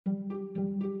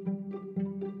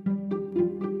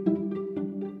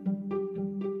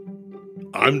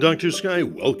I'm Dr. Sky,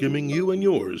 welcoming you and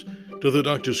yours to the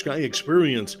Dr. Sky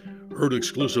Experience, heard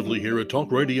exclusively here at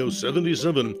Talk Radio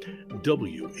 77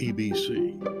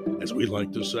 WABC. As we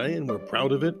like to say, and we're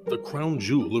proud of it, the crown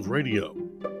jewel of radio,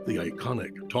 the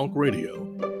iconic Talk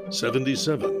Radio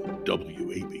 77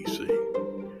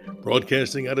 WABC.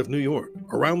 Broadcasting out of New York,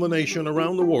 around the nation,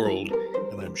 around the world,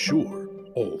 and I'm sure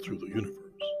all through the universe.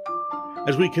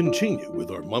 As we continue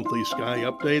with our monthly Sky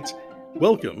updates,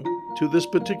 welcome to this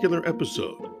particular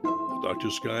episode, the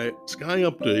Dr. Sky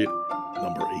Update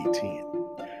number 18.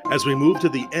 As we move to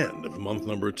the end of month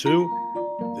number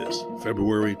 2, this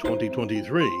February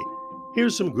 2023,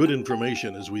 here's some good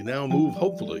information as we now move,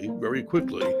 hopefully, very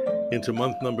quickly into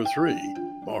month number 3,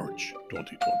 March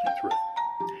 2023.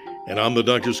 And on the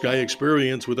Dr. Sky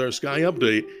Experience with our Sky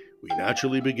Update, we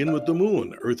naturally begin with the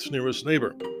moon, Earth's nearest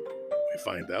neighbor. We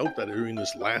find out that during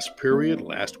this last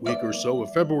week or so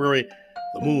of February,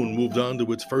 the moon moved on to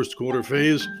its first quarter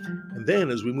phase, and then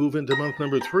as we move into month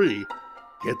number 3,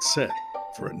 get set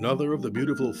for another of the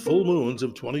beautiful full moons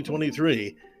of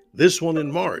 2023, this one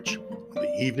in March, on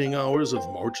the evening hours of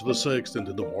March the 6th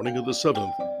into the morning of the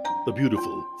 7th, the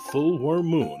beautiful full worm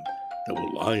moon that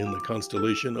will lie in the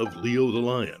constellation of Leo the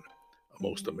Lion, a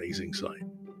most amazing sight.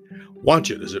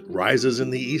 Watch it as it rises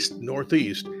in the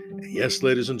east-northeast, and yes,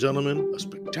 ladies and gentlemen, a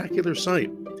spectacular sight.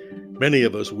 Many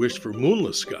of us wish for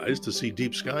moonless skies to see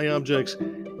deep sky objects,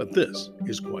 but this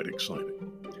is quite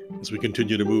exciting. As we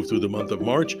continue to move through the month of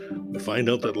March, we find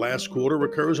out that last quarter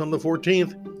occurs on the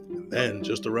 14th, and then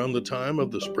just around the time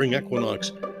of the spring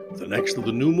equinox, the next of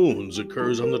the new moons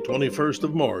occurs on the 21st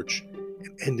of March,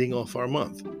 and ending off our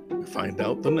month, we find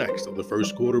out the next of the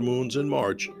first quarter moons in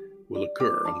March will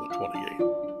occur on the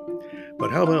 28th.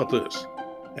 But how about this?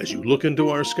 As you look into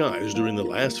our skies during the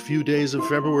last few days of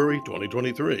February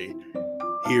 2023,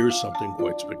 here's something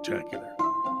quite spectacular.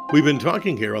 We've been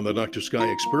talking here on the Dr. Sky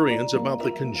Experience about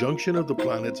the conjunction of the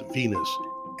planets Venus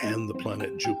and the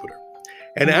planet Jupiter.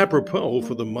 And apropos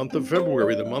for the month of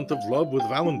February, the month of love with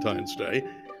Valentine's Day,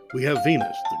 we have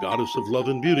Venus, the goddess of love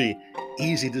and beauty,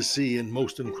 easy to see and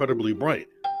most incredibly bright,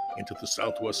 into the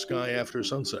southwest sky after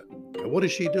sunset. And what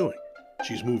is she doing?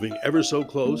 She's moving ever so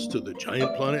close to the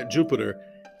giant planet Jupiter,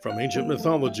 from ancient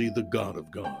mythology, the god of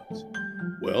gods.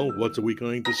 Well, what are we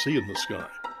going to see in the sky?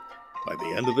 By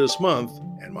the end of this month,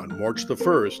 and on March the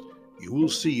 1st, you will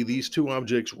see these two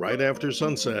objects right after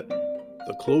sunset,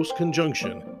 the close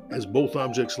conjunction, as both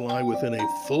objects lie within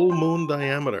a full moon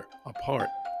diameter apart,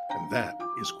 and that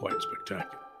is quite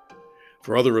spectacular.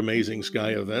 For other amazing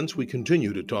sky events, we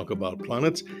continue to talk about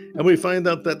planets, and we find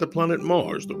out that the planet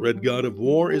Mars, the red god of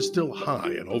war, is still high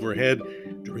and overhead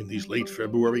during these late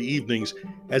February evenings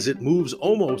as it moves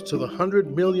almost to the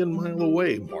 100 million mile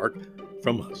away mark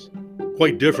from us.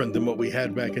 Quite different than what we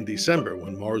had back in December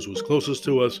when Mars was closest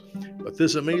to us, but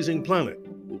this amazing planet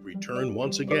will return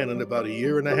once again in about a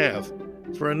year and a half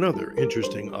for another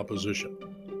interesting opposition.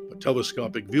 But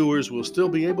telescopic viewers will still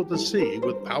be able to see,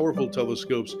 with powerful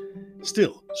telescopes,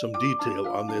 still some detail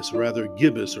on this rather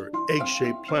gibbous or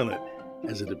egg-shaped planet,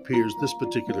 as it appears this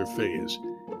particular phase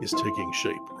is taking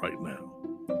shape right now.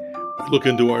 We look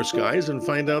into our skies and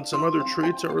find out some other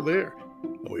treats are there.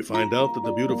 And we find out that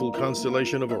the beautiful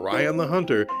constellation of Orion the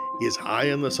Hunter is high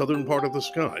in the southern part of the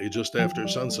sky just after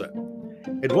sunset.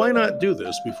 And why not do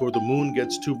this before the moon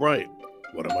gets too bright?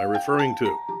 What am I referring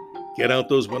to? Get out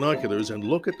those binoculars and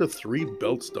look at the 3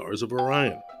 belt stars of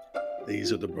Orion.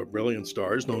 These are the brilliant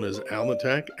stars known as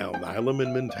Alnitak, Alnilam,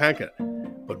 and Mintaka.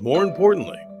 But more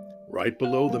importantly, right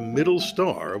below the middle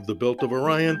star of the belt of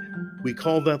Orion, we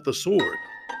call that the Sword.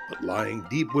 But lying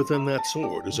deep within that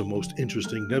sword is a most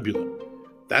interesting nebula.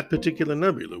 That particular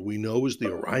nebula we know is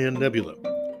the Orion Nebula.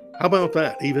 How about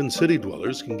that? Even city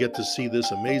dwellers can get to see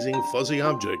this amazing fuzzy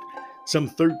object some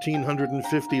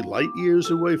 1,350 light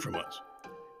years away from us.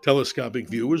 Telescopic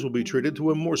viewers will be treated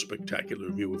to a more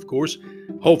spectacular view, of course,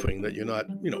 hoping that you're not,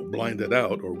 blinded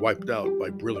out or wiped out by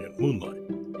brilliant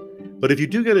moonlight. But if you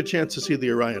do get a chance to see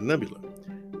the Orion Nebula,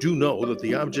 do know that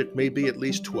the object may be at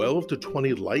least 12 to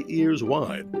 20 light years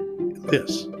wide. And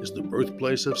this is the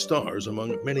birthplace of stars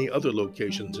among many other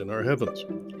locations in our heavens.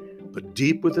 But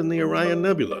deep within the Orion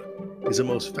Nebula is a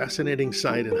most fascinating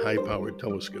sight in high-powered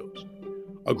telescopes.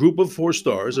 A group of 4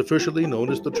 stars officially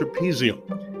known as the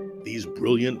Trapezium. These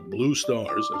brilliant blue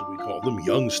stars, as we call them,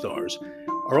 young stars,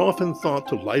 are often thought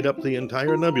to light up the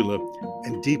entire nebula,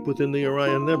 and deep within the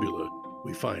Orion Nebula,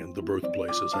 we find the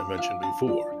birthplace, as I mentioned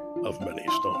before, of many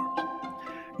stars.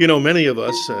 Many of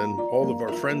us and all of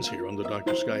our friends here on the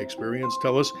Dr. Sky Experience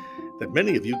tell us that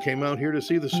many of you came out here to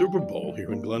see the Super Bowl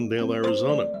here in Glendale,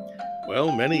 Arizona.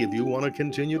 Well, many of you want to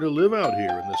continue to live out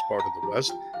here in this part of the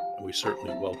West, and we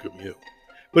certainly welcome you.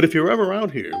 But if you're ever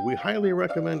out here, we highly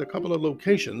recommend a couple of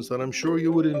locations that I'm sure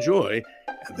you would enjoy,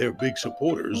 and they're big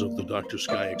supporters of the Dr.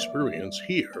 Sky experience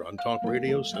here on Talk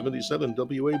Radio 77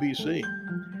 WABC.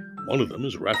 One of them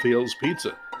is Raphael's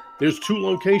Pizza. There's two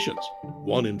locations,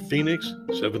 one in Phoenix,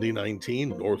 7019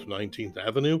 North 19th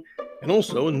Avenue, and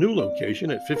also a new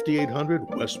location at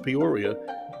 5800 West Peoria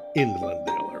in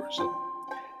Glendale, Arizona.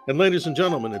 And ladies and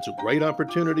gentlemen, it's a great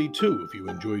opportunity too, if you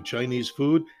enjoy Chinese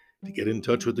food, to get in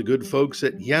touch with the good folks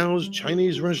at Yao's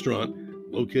Chinese Restaurant,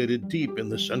 located deep in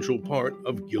the central part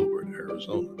of Gilbert,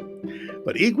 Arizona.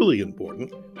 But equally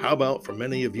important, how about for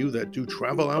many of you that do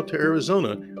travel out to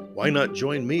Arizona, why not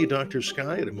join me, Dr.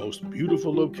 Sky, at a most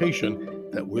beautiful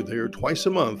location that we're there twice a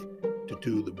month to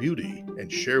do the beauty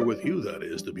and share with you, that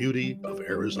is, the beauty of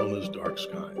Arizona's dark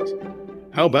skies.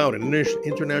 How about an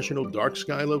international dark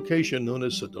sky location known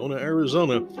as Sedona,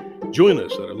 Arizona? Join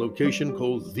us at a location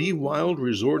called The Wild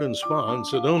Resort and Spa in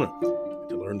Sedona.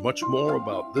 To learn much more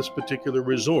about this particular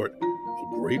resort, a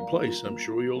great place, I'm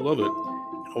sure you'll love it,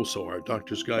 and also our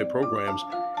Dr. Sky programs,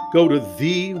 go to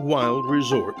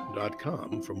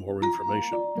thewildresort.com for more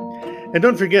information. And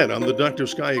don't forget, on the Dr.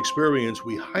 Sky experience,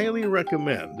 we highly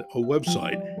recommend a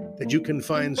website that you can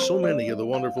find so many of the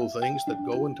wonderful things that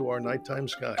go into our nighttime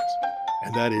skies.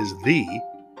 And that is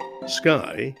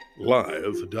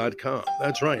theskylive.com.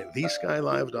 That's right,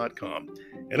 theskylive.com.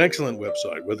 An excellent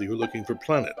website, whether you're looking for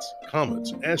planets,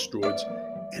 comets, asteroids,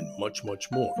 and much,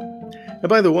 much more. And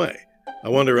by the way, I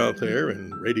wonder out there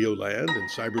in Radio Land and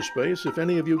cyberspace if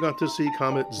any of you got to see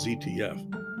Comet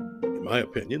ZTF. In my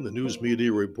opinion, the news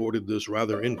media reported this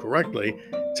rather incorrectly,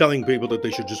 telling people that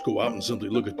they should just go out and simply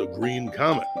look at the green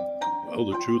comet. Well,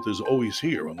 the truth is always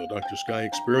here on the Dr. Sky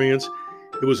experience.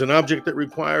 It was an object that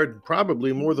required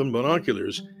probably more than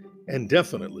binoculars, and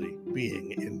definitely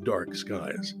being in dark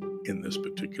skies in this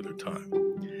particular time.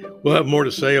 We'll have more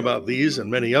to say about these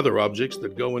and many other objects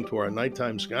that go into our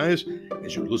nighttime skies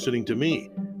as you're listening to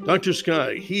me, Dr.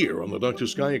 Sky, here on the Dr.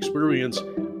 Sky Experience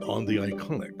on the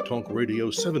iconic Talk Radio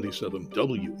 77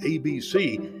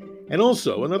 WABC, and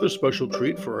also another special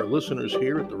treat for our listeners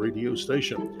here at the radio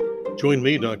station. Join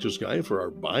me, Dr. Sky, for our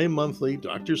bi-monthly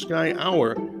Dr. Sky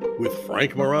Hour with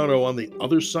Frank Morano on the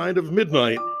other side of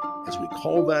midnight, as we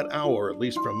call that hour, at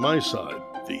least from my side,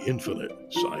 the infinite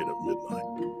side of midnight.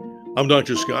 I'm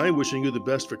Dr. Sky, wishing you the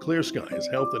best for clear skies,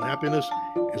 health, and happiness,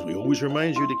 as we always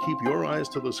remind you to keep your eyes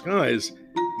to the skies.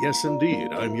 Yes,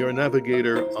 indeed, I'm your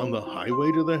navigator on the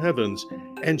highway to the heavens.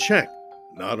 And check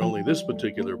not only this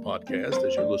particular podcast,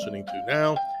 as you're listening to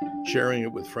now, sharing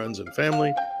it with friends and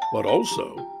family, but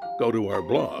also go to our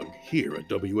blog here at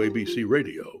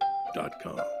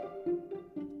wabcradio.com.